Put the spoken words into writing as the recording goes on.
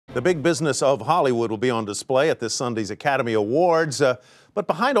The big business of Hollywood will be on display at this Sunday's Academy Awards. But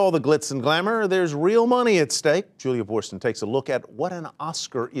behind all the glitz and glamour, there's real money at stake. Julia Boorstin takes a look at what an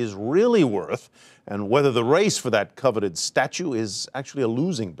Oscar is really worth and whether the race for that coveted statue is actually a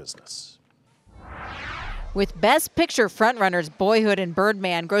losing business. With Best Picture frontrunners Boyhood and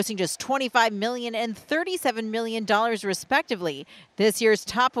Birdman grossing just $25 million and $37 million respectively, this year's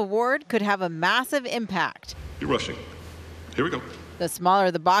top award could have a massive impact. You're rushing. Here we go. The smaller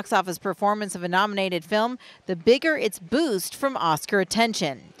the box office performance of a nominated film, the bigger its boost from Oscar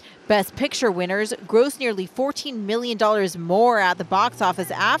attention. Best Picture winners gross nearly $14 million more at the box office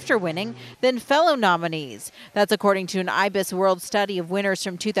after winning than fellow nominees. That's according to an IBIS World Study of winners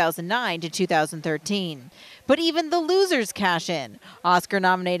from 2009 to 2013. But even the losers cash in.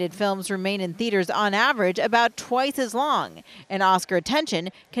 Oscar-nominated films remain in theaters on average about twice as long, and Oscar attention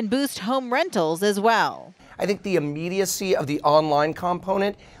can boost home rentals as well. I think the immediacy of the online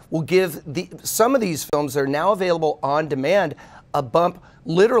component will give some of these films that are now available on demand a bump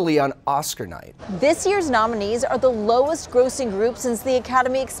literally on Oscar night. This year's nominees are the lowest grossing group since the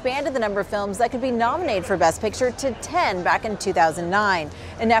Academy expanded the number of films that could be nominated for Best Picture to 10 back in 2009,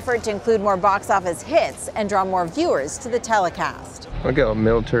 an effort to include more box office hits and draw more viewers to the telecast. I got a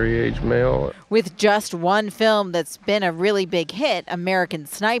military-age male. With just one film that's been a really big hit, American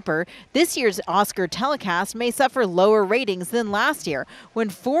Sniper, this year's Oscar telecast may suffer lower ratings than last year, when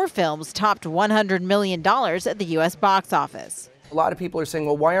 4 films topped $100 million at the U.S. box office. A lot of people are saying,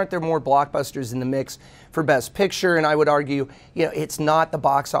 well, why aren't there more blockbusters in the mix for Best Picture? And I would argue, it's not the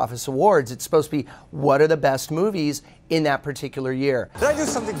box office awards. It's supposed to be what are the best movies in that particular year. Did I do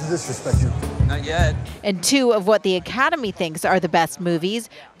something to disrespect you? Not yet. And 2 of what the Academy thinks are the best movies,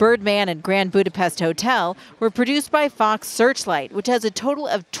 Birdman and Grand Budapest Hotel, were produced by Fox Searchlight, which has a total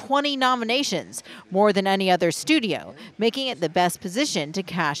of 20 nominations, more than any other studio, making it the best position to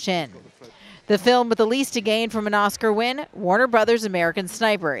cash in. The film with the least to gain from an Oscar win, Warner Brothers' American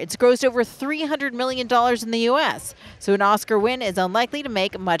Sniper. It's grossed over $300 million in the U.S., so an Oscar win is unlikely to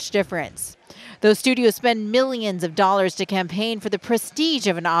make much difference. Though studios spend millions of dollars to campaign for the prestige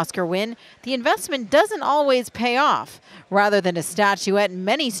of an Oscar win, the investment doesn't always pay off. Rather than a statuette,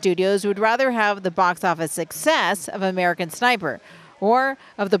 many studios would rather have the box office success of American Sniper, or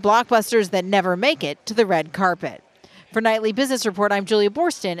of the blockbusters that never make it to the red carpet. For Nightly Business Report, I'm Julia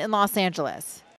Boorstin in Los Angeles.